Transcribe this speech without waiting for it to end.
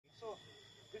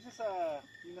isa sa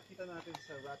yung nakita natin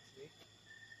sa rat snake,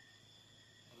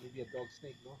 maybe a dog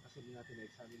snake, no? Kasi hindi natin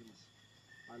na-examine mas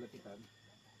malapitan.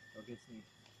 Dog snake.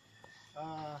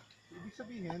 Ibig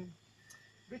sabihin,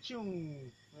 rich yung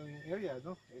area,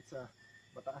 no? It's a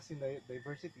mataas yung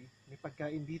diversity. May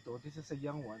pagkain dito. This is a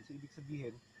young one. So, ibig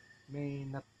sabihin, may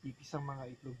natipisang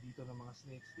mga itlog dito ng mga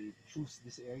snakes. They choose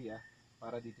this area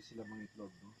para dito sila mga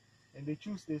itlog, no? And they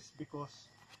choose this because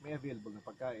may available na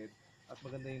pagkain at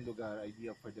maganda yung lugar,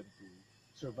 idea for them to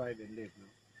survive and live, no?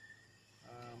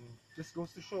 Just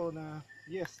goes to show na,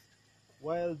 yes,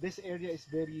 while this area is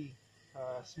very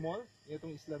small,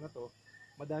 itong isla na to,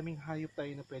 madaming hayop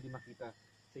tayo na pwede makita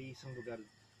sa isang lugar.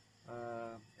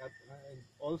 And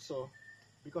also,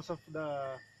 because of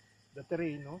the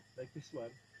terrain, no, like this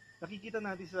one, nakikita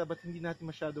natin sila but hindi natin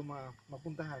masyado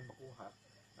mapuntahan, makuha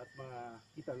at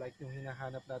makita like yung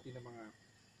hinahanap natin ng mga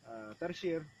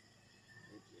tarsier.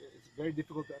 It's very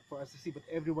difficult for us to see, but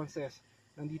everyone says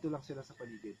nandito lang sila sa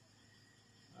paligid.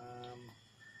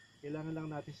 Kailangan lang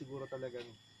natin siguro talagang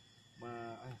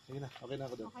sige na, okay na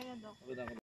ako doon. Okay na, Doc. Okay na ako.